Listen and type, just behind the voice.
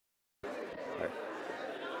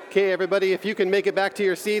Okay, everybody, if you can make it back to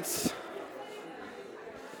your seats.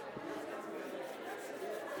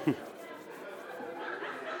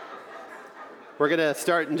 We're going to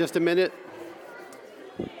start in just a minute.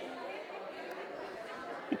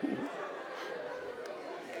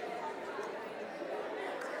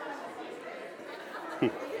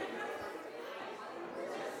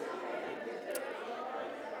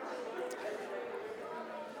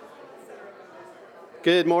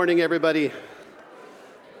 Good morning, everybody.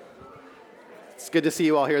 It's good to see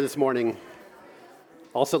you all here this morning.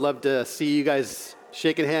 Also love to see you guys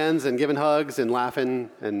shaking hands and giving hugs and laughing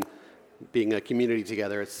and being a community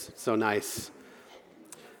together. It's so nice.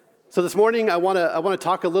 So this morning I want to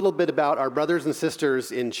talk a little bit about our brothers and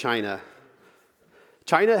sisters in China.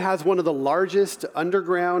 China has one of the largest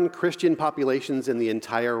underground Christian populations in the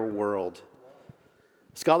entire world.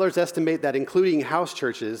 Scholars estimate that including house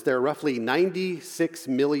churches, there are roughly 96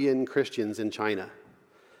 million Christians in China.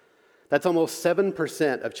 That's almost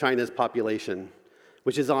 7% of China's population,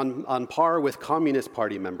 which is on par with Communist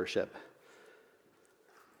Party membership.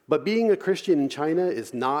 But being a Christian in China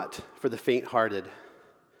is not for the faint-hearted.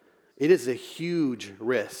 It is a huge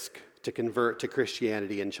risk to convert to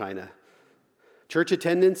Christianity in China. Church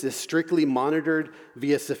attendance is strictly monitored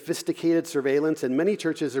via sophisticated surveillance, and many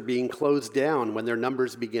churches are being closed down when their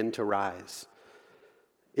numbers begin to rise.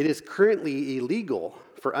 It is currently illegal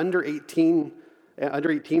for under 18s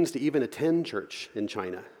to even attend church in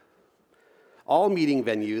China. All meeting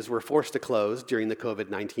venues were forced to close during the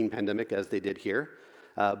COVID-19 pandemic, as they did here,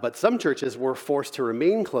 but some churches were forced to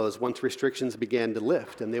remain closed once restrictions began to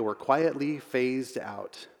lift, and they were quietly phased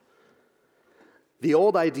out. The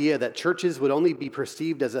old idea that churches would only be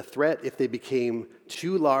perceived as a threat if they became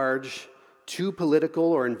too large, too political,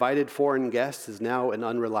 or invited foreign guests is now an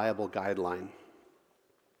unreliable guideline.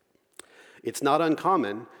 It's not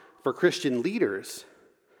uncommon for Christian leaders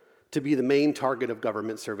to be the main target of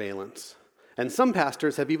government surveillance. And some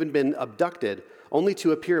pastors have even been abducted only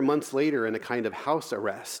to appear months later in a kind of house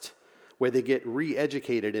arrest where they get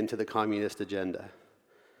re-educated into the communist agenda.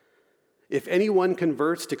 If anyone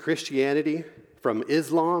converts to Christianity from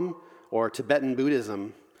Islam or Tibetan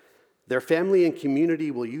Buddhism, their family and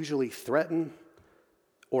community will usually threaten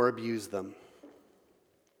or abuse them.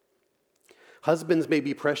 Husbands may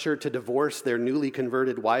be pressured to divorce their newly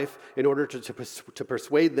converted wife in order to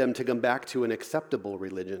persuade them to come back to an acceptable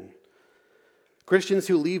religion. Christians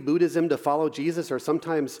who leave Buddhism to follow Jesus are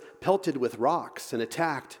sometimes pelted with rocks and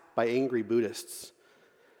attacked by angry Buddhists.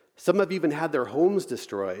 Some have even had their homes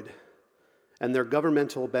destroyed and their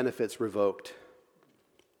governmental benefits revoked.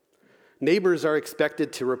 Neighbors are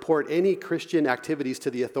expected to report any Christian activities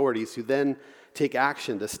to the authorities, who then take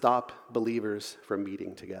action to stop believers from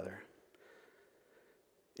meeting together.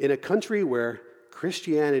 In a country where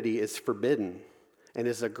Christianity is forbidden and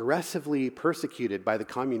is aggressively persecuted by the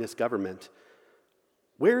communist government,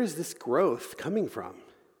 where is this growth coming from?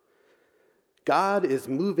 God is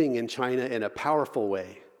moving in China in a powerful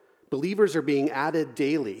way. Believers are being added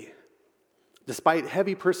daily. Despite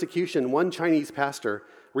heavy persecution, one Chinese pastor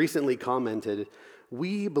recently commented,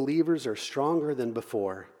 "We believers are stronger than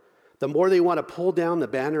before. The more they want to pull down the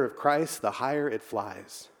banner of Christ, the higher it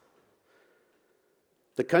flies."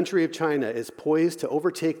 The country of China is poised to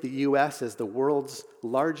overtake the U.S. as the world's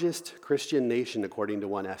largest Christian nation, according to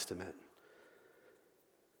one estimate.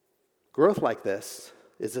 Growth like this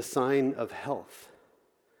is a sign of health.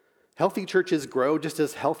 Healthy churches grow just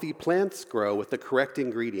as healthy plants grow with the correct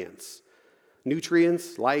ingredients.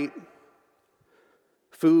 Nutrients, light,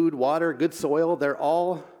 food, water, good soil, they're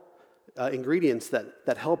all ingredients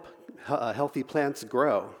that help healthy plants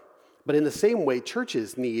grow. But in the same way,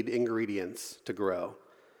 churches need ingredients to grow.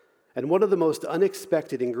 And one of the most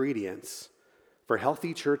unexpected ingredients for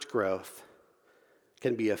healthy church growth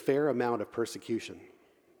can be a fair amount of persecution.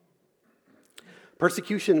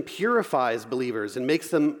 Persecution purifies believers and makes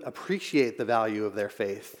them appreciate the value of their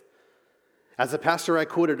faith. As the pastor I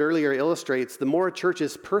quoted earlier illustrates, the more a church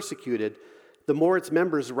is persecuted, the more its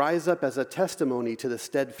members rise up as a testimony to the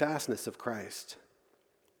steadfastness of Christ.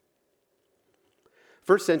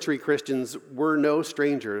 First century Christians were no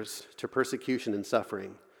strangers to persecution and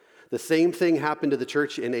suffering. The same thing happened to the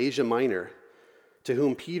church in Asia Minor, to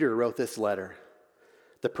whom Peter wrote this letter.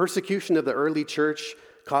 The persecution of the early church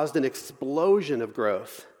caused an explosion of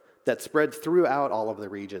growth that spread throughout all of the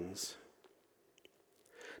regions.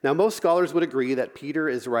 Now, most scholars would agree that Peter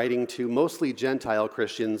is writing to mostly Gentile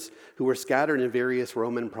Christians who were scattered in various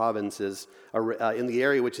Roman provinces in the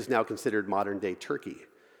area which is now considered modern-day Turkey.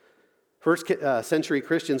 First century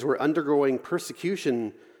Christians were undergoing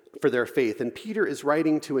persecution for their faith. And Peter is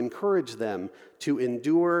writing to encourage them to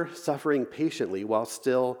endure suffering patiently while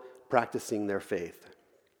still practicing their faith.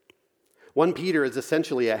 1 Peter is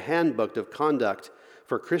essentially a handbook of conduct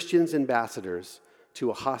for Christians ambassadors to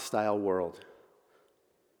a hostile world.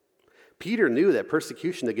 Peter knew that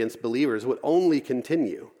persecution against believers would only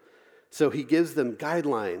continue, so he gives them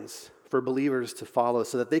guidelines for believers to follow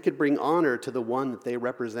so that they could bring honor to the one that they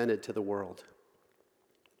represented to the world.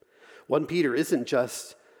 1 Peter isn't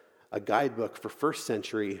just a guidebook for first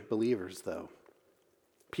century believers, though.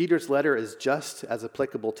 Peter's letter is just as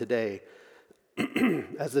applicable today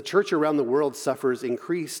as the church around the world suffers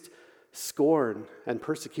increased scorn and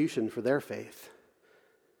persecution for their faith.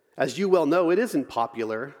 As you well know, it isn't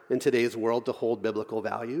popular in today's world to hold biblical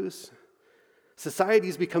values. Society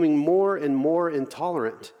is becoming more and more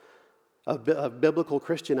intolerant of biblical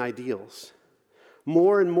Christian ideals.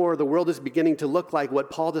 More and more, the world is beginning to look like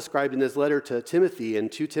what Paul described in his letter to Timothy in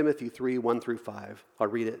 2 Timothy 3, 1-5. I'll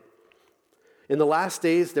read it. In the last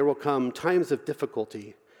days, there will come times of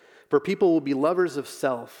difficulty, for people will be lovers of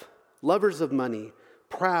self, lovers of money,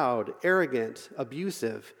 proud, arrogant,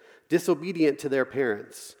 abusive, disobedient to their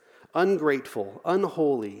parents, ungrateful,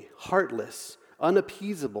 unholy, heartless,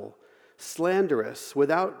 unappeasable, slanderous,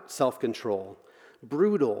 without self-control,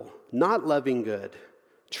 brutal, not loving good,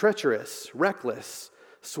 treacherous, reckless,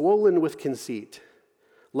 swollen with conceit,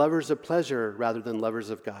 lovers of pleasure rather than lovers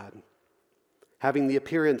of God, having the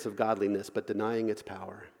appearance of godliness but denying its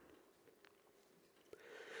power.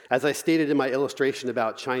 As I stated in my illustration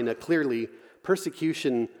about China, clearly,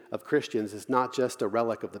 persecution of Christians is not just a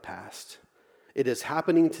relic of the past. It is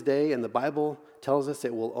happening today, and the Bible tells us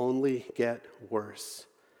it will only get worse.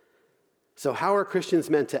 So how are Christians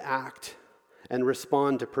meant to act and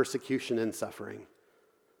respond to persecution and suffering?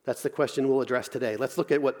 That's the question we'll address today. Let's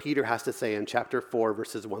look at what Peter has to say in chapter 4,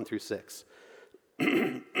 verses 1-6.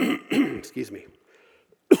 Excuse me.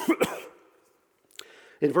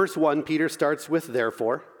 In verse 1, Peter starts with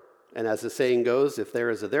therefore. And as the saying goes, if there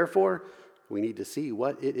is a therefore, we need to see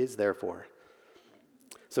what it is there for.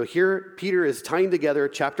 So here, Peter is tying together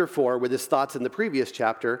chapter 4 with his thoughts in the previous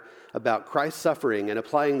chapter about Christ's suffering and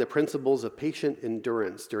applying the principles of patient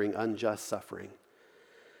endurance during unjust suffering.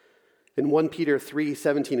 In 1 Peter 3,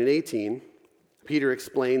 17 and 18, Peter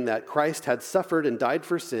explained that Christ had suffered and died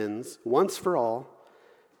for sins once for all,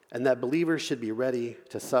 and that believers should be ready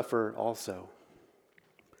to suffer also.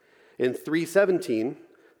 In 3:17,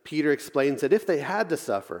 Peter explains that if they had to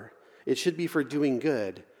suffer, it should be for doing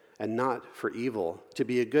good and not for evil, to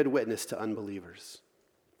be a good witness to unbelievers.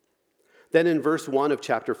 Then in verse 1 of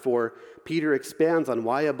chapter 4, Peter expands on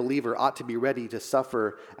why a believer ought to be ready to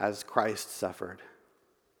suffer as Christ suffered.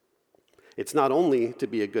 It's not only to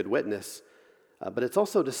be a good witness, but it's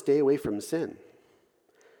also to stay away from sin.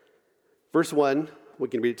 Verse 1, we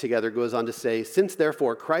can read it together, goes on to say, "Since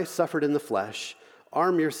therefore Christ suffered in the flesh,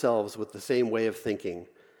 arm yourselves with the same way of thinking.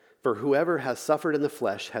 For whoever has suffered in the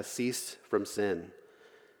flesh has ceased from sin."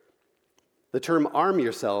 The term arm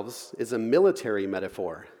yourselves is a military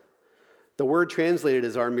metaphor. The word translated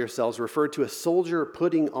as arm yourselves referred to a soldier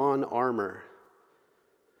putting on armor.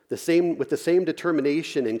 With the same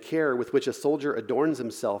determination and care with which a soldier adorns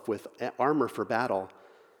himself with armor for battle,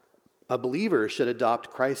 a believer should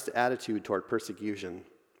adopt Christ's attitude toward persecution,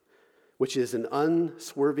 which is an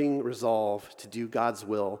unswerving resolve to do God's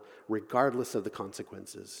will regardless of the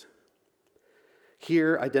consequences.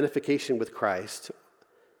 Here, identification with Christ,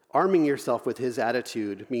 arming yourself with his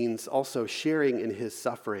attitude, means also sharing in his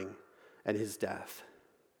suffering and his death.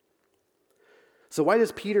 So why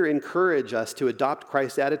does Peter encourage us to adopt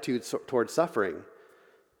Christ's attitude toward suffering?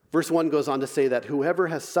 Verse 1 goes on to say that whoever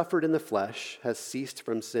has suffered in the flesh has ceased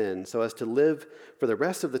from sin, so as to live for the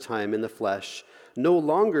rest of the time in the flesh, no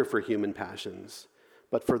longer for human passions,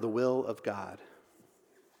 but for the will of God.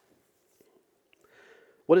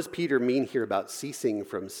 What does Peter mean here about ceasing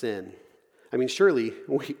from sin? I mean, surely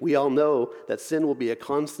we all know that sin will be a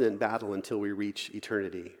constant battle until we reach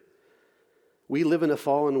eternity. We live in a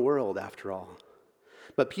fallen world, after all.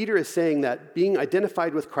 But Peter is saying that being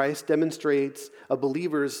identified with Christ demonstrates a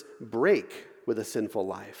believer's break with a sinful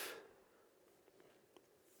life.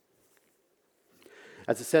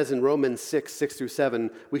 As it says in Romans 6,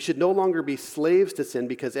 6-7, we should no longer be slaves to sin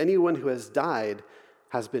because anyone who has died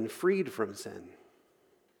has been freed from sin.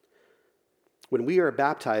 When we are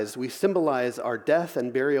baptized, we symbolize our death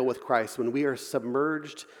and burial with Christ when we are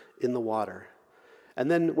submerged in the water. And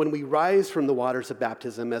then when we rise from the waters of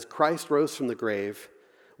baptism, as Christ rose from the grave,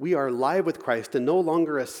 we are alive with Christ and no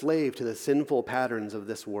longer a slave to the sinful patterns of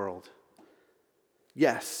this world.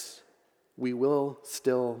 Yes, we will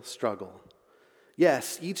still struggle.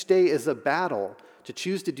 Yes, each day is a battle to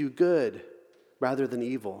choose to do good rather than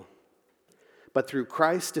evil. But through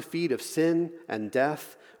Christ's defeat of sin and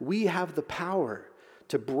death, we have the power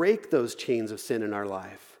to break those chains of sin in our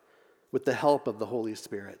life with the help of the Holy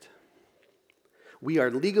Spirit. We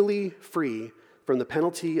are legally free from the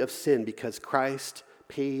penalty of sin because Christ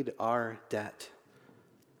paid our debt.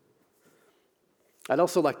 I'd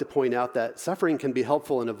also like to point out that suffering can be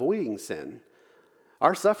helpful in avoiding sin.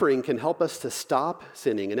 Our suffering can help us to stop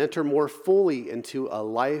sinning and enter more fully into a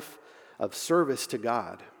life of service to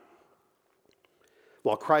God.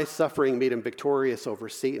 While Christ's suffering made him victorious over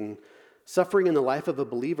Satan, suffering in the life of a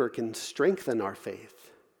believer can strengthen our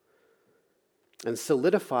faith and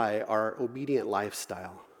solidify our obedient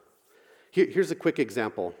lifestyle. Here's a quick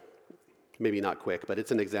example. Maybe not quick, but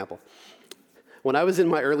it's an example. When I was in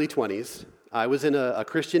my early 20s, I was in a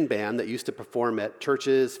Christian band that used to perform at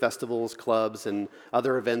churches, festivals, clubs, and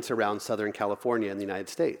other events around Southern California in the United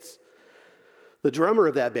States. The drummer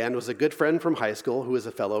of that band was a good friend from high school who was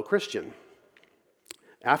a fellow Christian.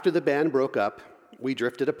 After the band broke up, we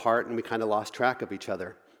drifted apart and we kind of lost track of each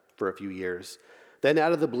other for a few years. Then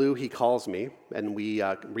out of the blue, he calls me and we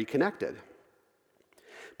reconnected.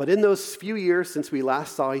 But in those few years since we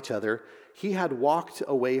last saw each other, he had walked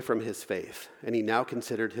away from his faith, and he now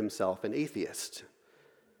considered himself an atheist.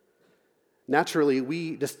 Naturally,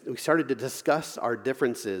 we started to discuss our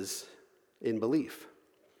differences in belief.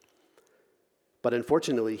 But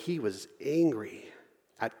unfortunately, he was angry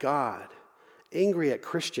at God, angry at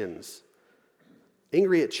Christians,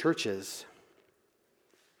 angry at churches.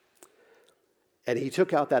 And he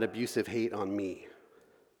took out that abusive hate on me.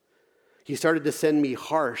 He started to send me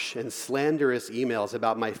harsh and slanderous emails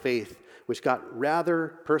about my faith, which got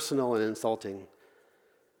rather personal and insulting.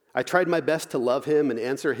 I tried my best to love him and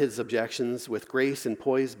answer his objections with grace and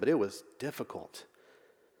poise, but it was difficult.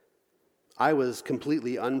 I was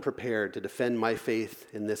completely unprepared to defend my faith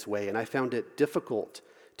in this way, and I found it difficult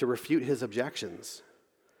to refute his objections.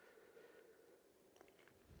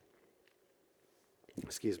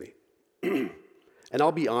 Excuse me. And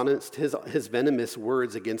I'll be honest, his venomous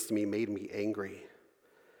words against me made me angry.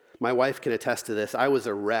 My wife can attest to this. I was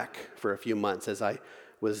a wreck for a few months as I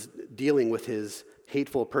was dealing with his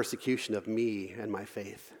hateful persecution of me and my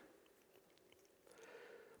faith.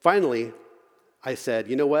 Finally, I said,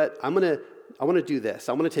 you know what? I want to do this.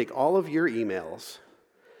 I want to take all of your emails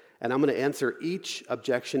and I'm going to answer each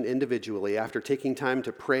objection individually after taking time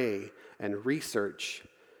to pray and research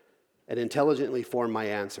and intelligently form my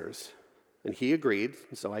answers. And he agreed,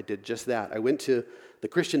 so I did just that. I went to the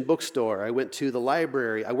Christian bookstore. I went to the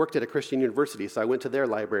library. I worked at a Christian university, so I went to their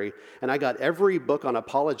library, and I got every book on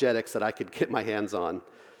apologetics that I could get my hands on.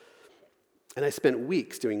 And I spent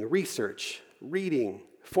weeks doing research, reading,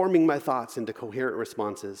 forming my thoughts into coherent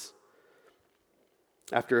responses.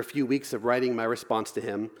 After a few weeks of writing my response to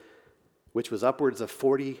him, which was upwards of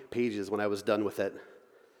 40 pages when I was done with it,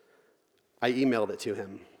 I emailed it to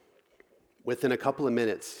him. Within a couple of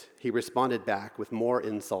minutes, he responded back with more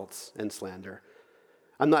insults and slander.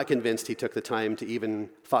 I'm not convinced he took the time to even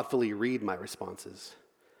thoughtfully read my responses.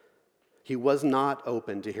 He was not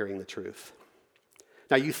open to hearing the truth.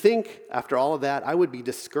 Now, you think, after all of that, I would be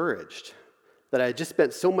discouraged that I had just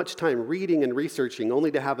spent so much time reading and researching only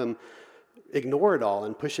to have him ignore it all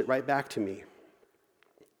and push it right back to me.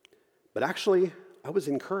 But actually, I was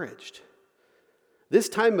encouraged. This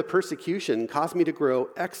time of persecution caused me to grow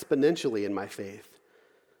exponentially in my faith.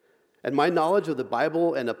 And my knowledge of the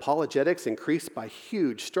Bible and apologetics increased by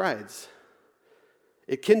huge strides.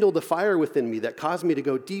 It kindled a fire within me that caused me to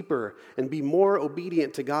go deeper and be more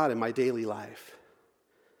obedient to God in my daily life.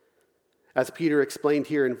 As Peter explained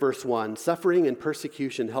here in verse 1, suffering and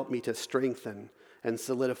persecution helped me to strengthen and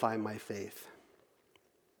solidify my faith.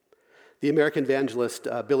 The American evangelist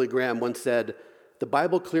Billy Graham once said, "The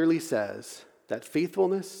Bible clearly says that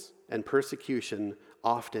faithfulness and persecution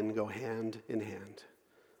often go hand in hand."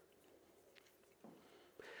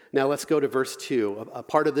 Now let's go to verse 2. A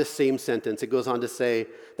part of this same sentence, it goes on to say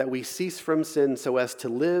that we cease from sin so as to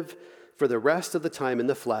live for the rest of the time in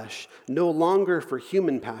the flesh, no longer for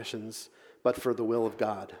human passions, but for the will of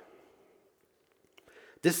God.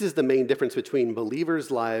 This is the main difference between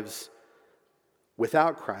believers' lives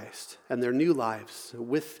without Christ and their new lives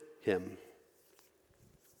with him.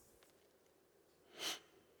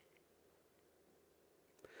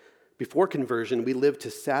 Before conversion, we lived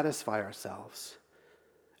to satisfy ourselves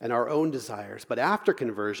and our own desires. But after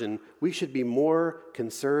conversion, we should be more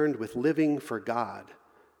concerned with living for God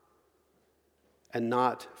and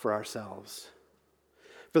not for ourselves.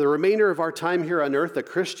 For the remainder of our time here on earth, a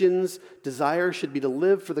Christian's desire should be to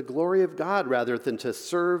live for the glory of God rather than to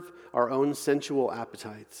serve our own sensual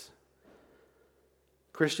appetites.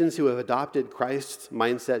 Christians who have adopted Christ's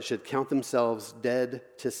mindset should count themselves dead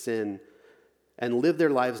to sin and live their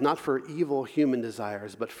lives not for evil human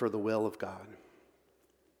desires, but for the will of God.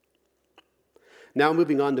 Now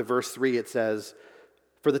moving on to verse 3, it says,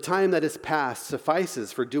 "For the time that is past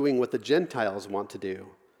suffices for doing what the Gentiles want to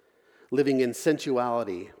do, living in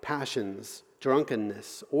sensuality, passions,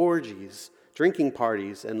 drunkenness, orgies, drinking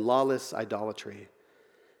parties, and lawless idolatry."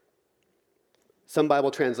 Some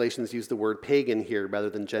Bible translations use the word pagan here rather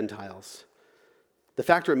than Gentiles. The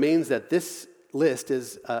fact remains that this list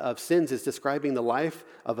of sins is describing the life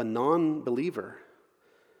of a non-believer.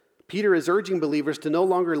 Peter is urging believers to no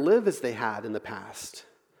longer live as they had in the past.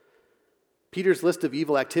 Peter's list of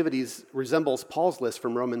evil activities resembles Paul's list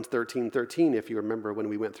from Romans 13:13, if you remember when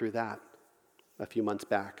we went through that a few months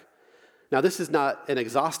back. Now, this is not an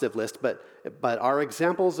exhaustive list, but are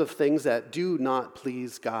examples of things that do not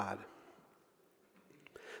please God.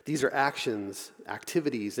 These are actions,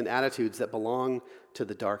 activities, and attitudes that belong to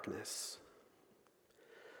the darkness.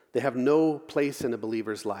 They have no place in a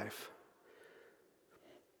believer's life.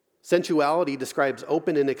 Sensuality describes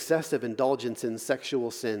open and excessive indulgence in sexual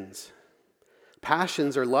sins.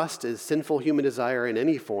 Passions or lust is sinful human desire in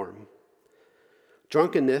any form.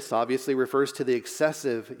 Drunkenness obviously refers to the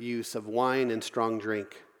excessive use of wine and strong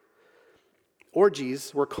drink.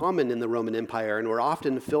 Orgies were common in the Roman Empire and were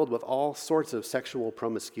often filled with all sorts of sexual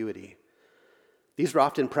promiscuity. These were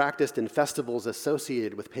often practiced in festivals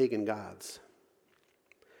associated with pagan gods.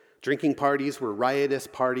 Drinking parties were riotous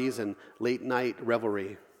parties and late-night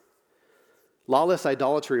revelry. Lawless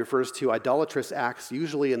idolatry refers to idolatrous acts,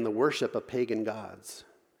 usually in the worship of pagan gods.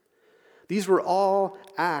 These were all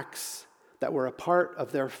acts that were a part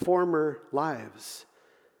of their former lives.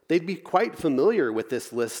 They'd be quite familiar with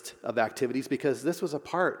this list of activities because this was a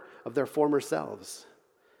part of their former selves.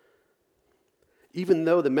 Even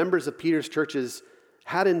though the members of Peter's churches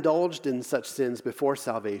had indulged in such sins before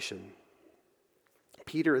salvation,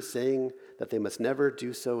 Peter is saying that they must never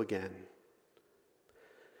do so again.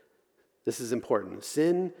 This is important.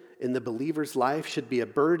 Sin in the believer's life should be a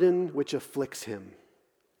burden which afflicts him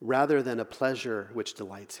rather than a pleasure which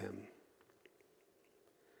delights him.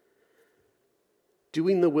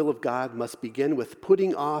 Doing the will of God must begin with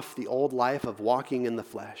putting off the old life of walking in the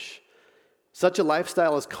flesh. Such a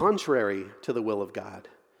lifestyle is contrary to the will of God.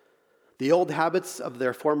 The old habits of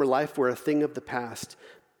their former life were a thing of the past.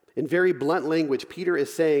 In very blunt language, Peter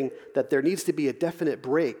is saying that there needs to be a definite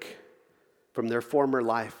break from their former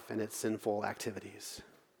life and its sinful activities.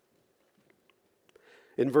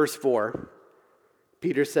 In verse 4,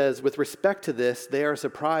 Peter says, "With respect to this, they are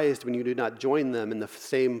surprised when you do not join them in the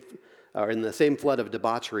same flood of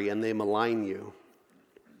debauchery, and they malign you."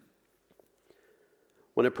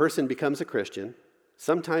 When a person becomes a Christian,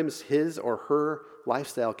 sometimes his or her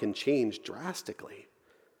lifestyle can change drastically.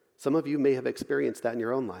 Some of you may have experienced that in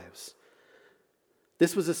your own lives.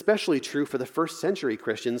 This was especially true for the first century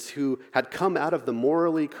Christians who had come out of the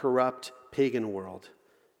morally corrupt pagan world.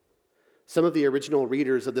 Some of the original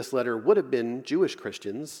readers of this letter would have been Jewish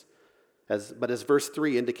Christians, but as verse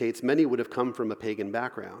 3 indicates, many would have come from a pagan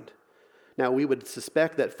background. Now, we would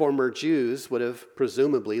suspect that former Jews would have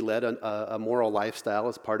presumably led a moral lifestyle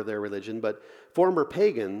as part of their religion, but former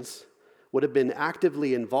pagans would have been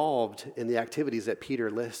actively involved in the activities that Peter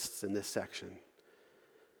lists in this section.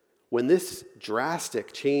 When this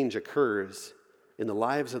drastic change occurs in the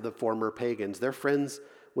lives of the former pagans, their friends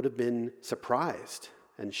would have been surprised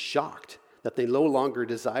and shocked that they no longer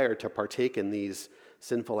desire to partake in these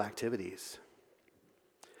sinful activities.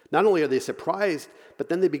 Not only are they surprised, but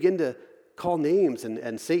then they begin to call names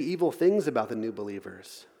and say evil things about the new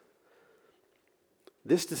believers.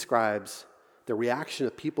 This describes the reaction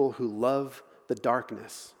of people who love the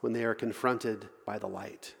darkness when they are confronted by the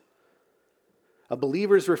light. A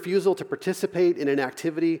believer's refusal to participate in an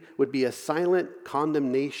activity would be a silent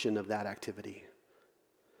condemnation of that activity.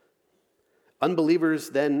 Unbelievers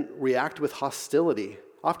then react with hostility,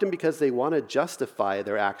 often because they want to justify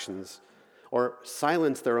their actions or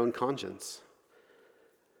silence their own conscience.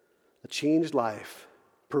 A changed life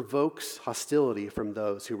provokes hostility from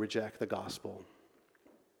those who reject the gospel.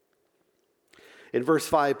 In verse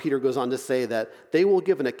 5, Peter goes on to say that they will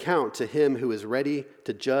give an account to him who is ready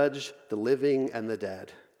to judge the living and the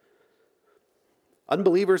dead.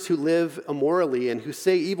 Unbelievers who live immorally and who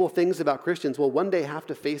say evil things about Christians will one day have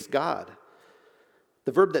to face God.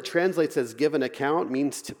 The verb that translates as give an account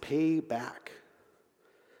means to pay back.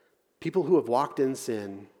 People who have walked in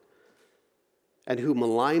sin and who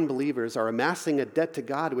malign believers are amassing a debt to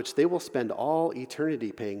God which they will spend all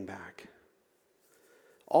eternity paying back.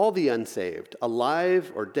 All the unsaved,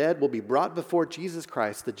 alive or dead, will be brought before Jesus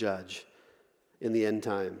Christ, the judge, in the end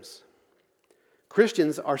times.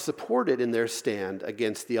 Christians are supported in their stand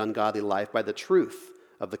against the ungodly life by the truth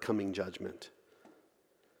of the coming judgment.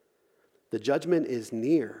 The judgment is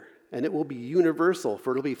near, and it will be universal,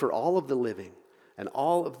 for it'll be for all of the living and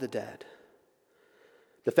all of the dead.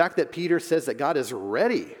 The fact that Peter says that God is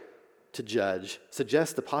ready to judge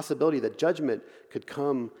suggests the possibility that judgment could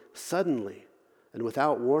come suddenly and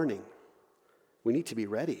without warning. We need to be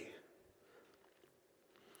ready.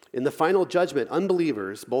 In the final judgment,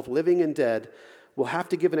 unbelievers, both living and dead, will have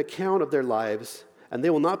to give an account of their lives, and they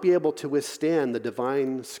will not be able to withstand the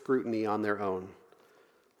divine scrutiny on their own.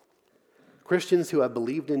 Christians who have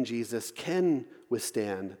believed in Jesus can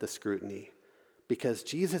withstand the scrutiny because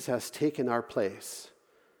Jesus has taken our place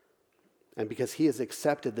and because he has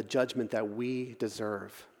accepted the judgment that we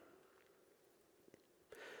deserve.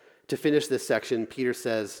 To finish this section, Peter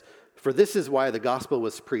says, "For this is why the gospel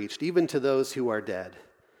was preached, even to those who are dead,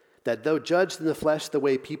 that though judged in the flesh the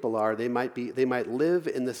way people are, they might live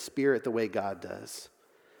in the spirit the way God does."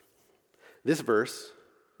 This verse,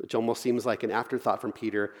 which almost seems like an afterthought from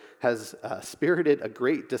Peter, has spirited a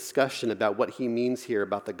great discussion about what he means here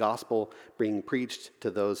about the gospel being preached to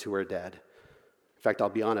those who are dead. In fact, I'll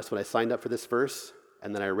be honest, when I signed up for this verse,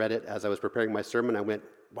 and then I read it as I was preparing my sermon, I went,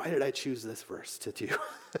 why did I choose this verse to do?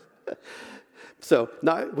 So,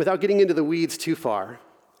 without getting into the weeds too far,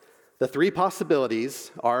 the three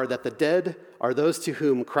possibilities are that the dead are those to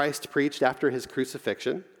whom Christ preached after his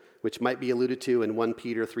crucifixion, which might be alluded to in 1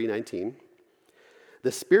 Peter 3:19.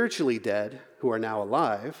 The spiritually dead who are now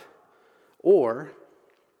alive, or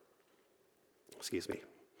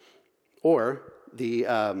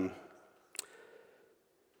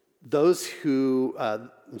those who, I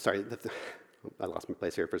lost my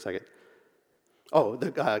place here for a second.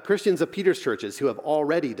 The Christians of Peter's churches who have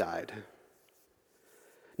already died.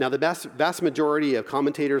 Now, the vast majority of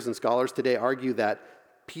commentators and scholars today argue that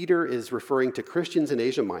Peter is referring to Christians in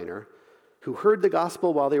Asia Minor who heard the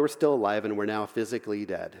gospel while they were still alive and were now physically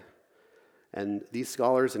dead. And these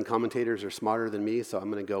scholars and commentators are smarter than me, so I'm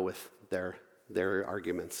going to go with their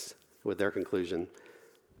arguments, with their conclusion.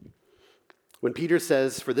 When Peter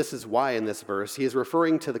says, "For this is why," in this verse, he is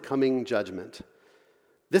referring to the coming judgment.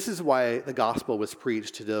 This is why the gospel was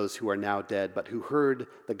preached to those who are now dead, but who heard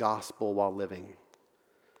the gospel while living.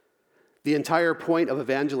 The entire point of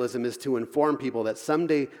evangelism is to inform people that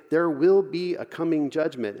someday there will be a coming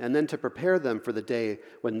judgment, and then to prepare them for the day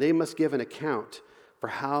when they must give an account for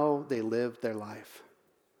how they lived their life.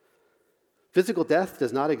 Physical death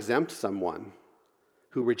does not exempt someone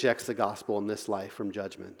who rejects the gospel in this life from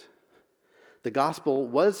judgment. The gospel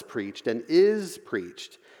was preached and is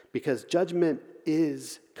preached because judgment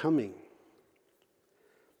is coming.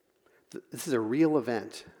 This is a real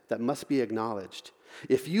event that must be acknowledged.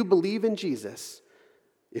 If you believe in Jesus,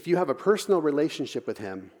 if you have a personal relationship with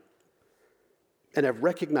him and have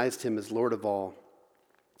recognized him as Lord of all,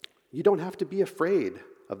 you don't have to be afraid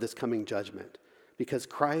of this coming judgment because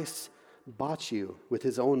Christ bought you with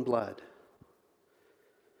his own blood.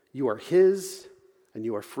 You are his and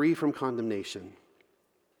you are free from condemnation.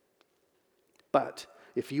 But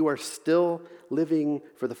if you are still living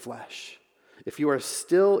for the flesh, if you are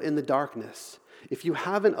still in the darkness, if you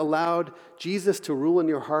haven't allowed Jesus to rule in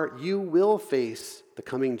your heart, you will face the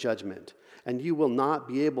coming judgment, and you will not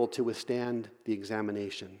be able to withstand the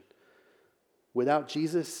examination. Without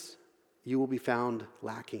Jesus, you will be found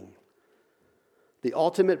lacking. The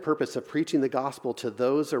ultimate purpose of preaching the gospel to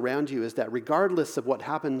those around you is that regardless of what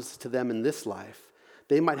happens to them in this life,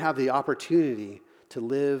 they might have the opportunity to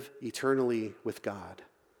live eternally with God.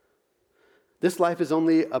 This life is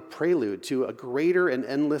only a prelude to a greater and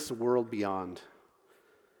endless world beyond.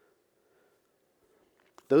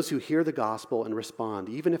 Those who hear the gospel and respond,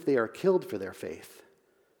 even if they are killed for their faith,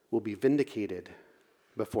 will be vindicated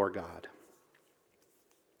before God.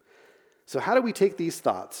 So how do we take these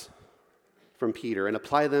thoughts from Peter and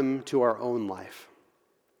apply them to our own life?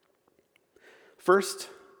 First,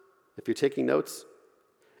 if you're taking notes,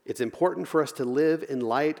 it's important for us to live in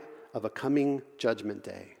light of a coming judgment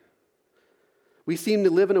day. We seem to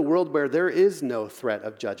live in a world where there is no threat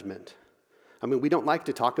of judgment. We don't like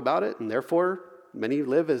to talk about it, and therefore many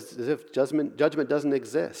live as if judgment doesn't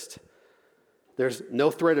exist. There's no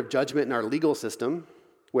threat of judgment in our legal system,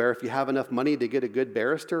 where if you have enough money to get a good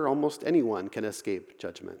barrister, almost anyone can escape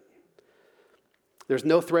judgment. There's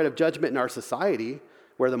no threat of judgment in our society,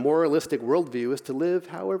 where the moralistic worldview is to live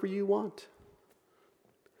however you want.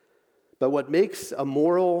 But what makes a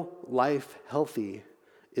moral life healthy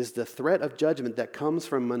is the threat of judgment that comes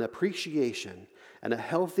from an appreciation and a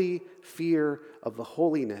healthy fear of the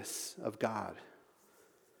holiness of God.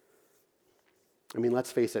 I mean,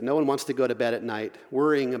 let's face it, no one wants to go to bed at night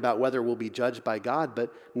worrying about whether we'll be judged by God,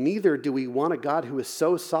 but neither do we want a God who is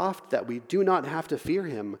so soft that we do not have to fear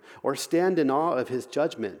him or stand in awe of his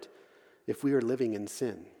judgment if we are living in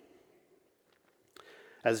sin.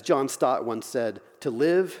 As John Stott once said, to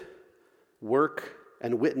live, work,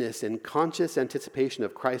 and witness in conscious anticipation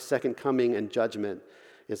of Christ's second coming and judgment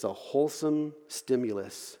is a wholesome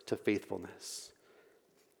stimulus to faithfulness.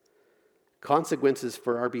 Consequences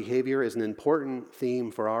for our behavior is an important theme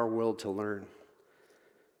for our world to learn.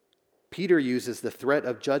 Peter uses the threat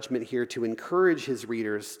of judgment here to encourage his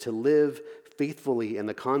readers to live faithfully in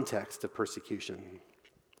the context of persecution.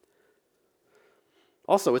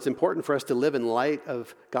 Also, it's important for us to live in light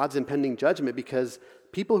of God's impending judgment because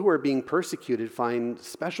people who are being persecuted find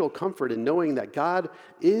special comfort in knowing that God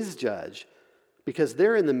is judge because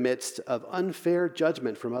they're in the midst of unfair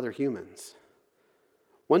judgment from other humans.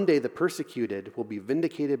 One day the persecuted will be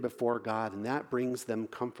vindicated before God, and that brings them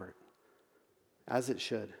comfort, as it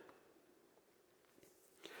should.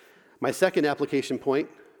 My second application point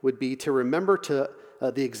would be to remember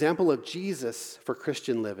the example of Jesus for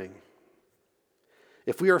Christian living.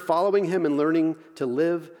 If we are following him and learning to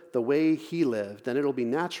live the way he lived, then it'll be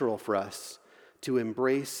natural for us to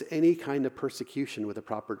embrace any kind of persecution with a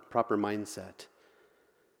proper mindset.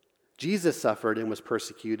 Jesus suffered and was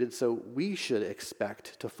persecuted, so we should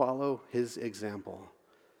expect to follow his example.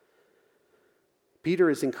 Peter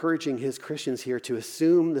is encouraging his Christians here to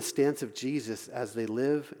assume the stance of Jesus as they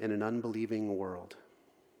live in an unbelieving world.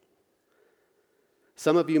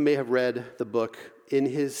 Some of you may have read the book In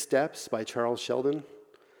His Steps by Charles Sheldon.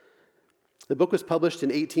 The book was published in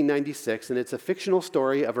 1896, and it's a fictional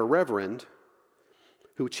story of a reverend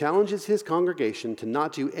who challenges his congregation to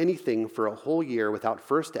not do anything for a whole year without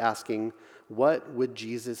first asking, what would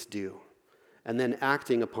Jesus do? And then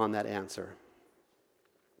acting upon that answer.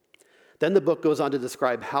 Then the book goes on to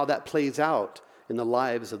describe how that plays out in the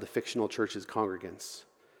lives of the fictional church's congregants.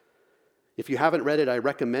 If you haven't read it, I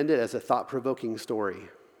recommend it as a thought-provoking story.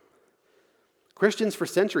 Christians for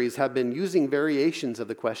centuries have been using variations of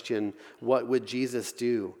the question, what would Jesus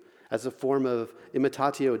do, as a form of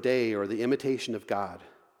imitatio Dei, or the imitation of God.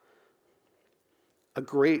 A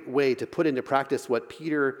great way to put into practice what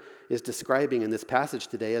Peter is describing in this passage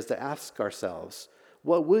today is to ask ourselves,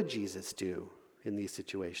 what would Jesus do in these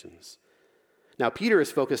situations? Now, Peter is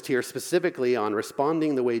focused here specifically on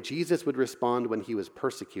responding the way Jesus would respond when he was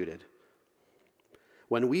persecuted.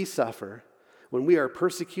 When we suffer, when we are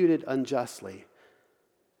persecuted unjustly,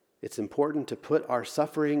 it's important to put our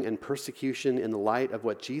suffering and persecution in the light of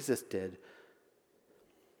what Jesus did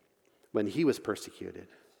when he was persecuted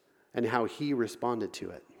and how he responded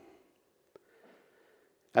to it.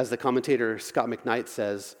 As the commentator Scott McKnight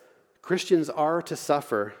says, Christians are to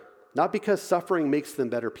suffer not because suffering makes them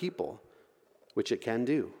better people, which it can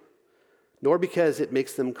do, nor because it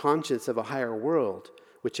makes them conscious of a higher world,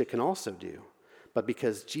 which it can also do, but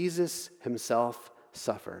because Jesus himself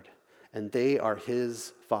suffered, and they are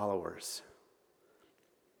his followers.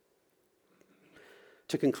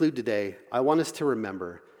 To conclude today, I want us to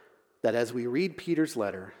remember that as we read Peter's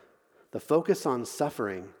letter, the focus on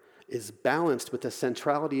suffering is balanced with the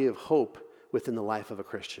centrality of hope within the life of a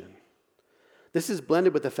Christian. This is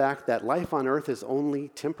blended with the fact that life on earth is only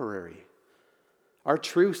temporary. Our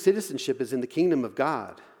true citizenship is in the kingdom of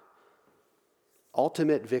God.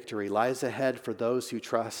 Ultimate victory lies ahead for those who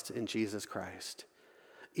trust in Jesus Christ.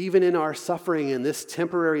 Even in our suffering in this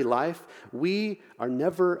temporary life, we are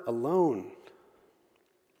never alone.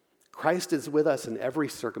 Christ is with us in every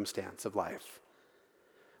circumstance of life.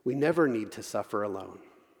 We never need to suffer alone.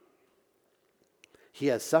 He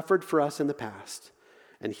has suffered for us in the past,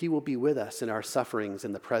 and he will be with us in our sufferings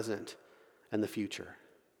in the present and the future.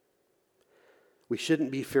 We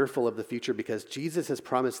shouldn't be fearful of the future because Jesus has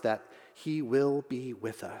promised that he will be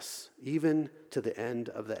with us, even to the end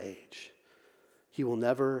of the age. He will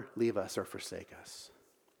never leave us or forsake us.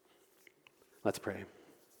 Let's pray.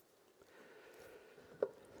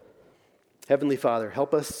 Heavenly Father,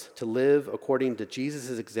 help us to live according to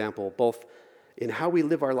Jesus' example, both in how we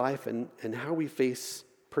live our life and how we face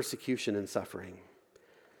persecution and suffering.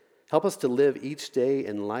 Help us to live each day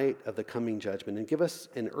in light of the coming judgment, and give us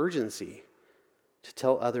an urgency to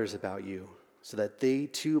tell others about you so that they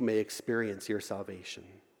too may experience your salvation.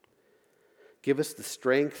 Give us the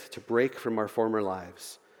strength to break from our former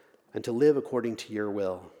lives and to live according to your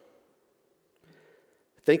will.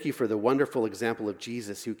 Thank you for the wonderful example of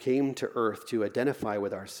Jesus, who came to earth to identify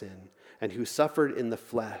with our sin and who suffered in the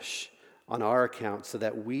flesh on our account so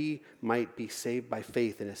that we might be saved by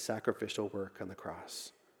faith in his sacrificial work on the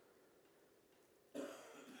cross.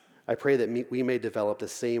 I pray that we may develop the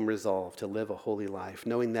same resolve to live a holy life,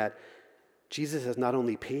 knowing that Jesus has not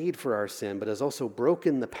only paid for our sin, but has also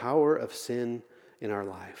broken the power of sin in our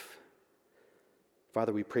life.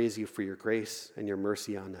 Father, we praise you for your grace and your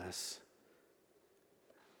mercy on us.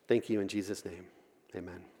 Thank you in Jesus' name.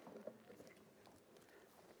 Amen.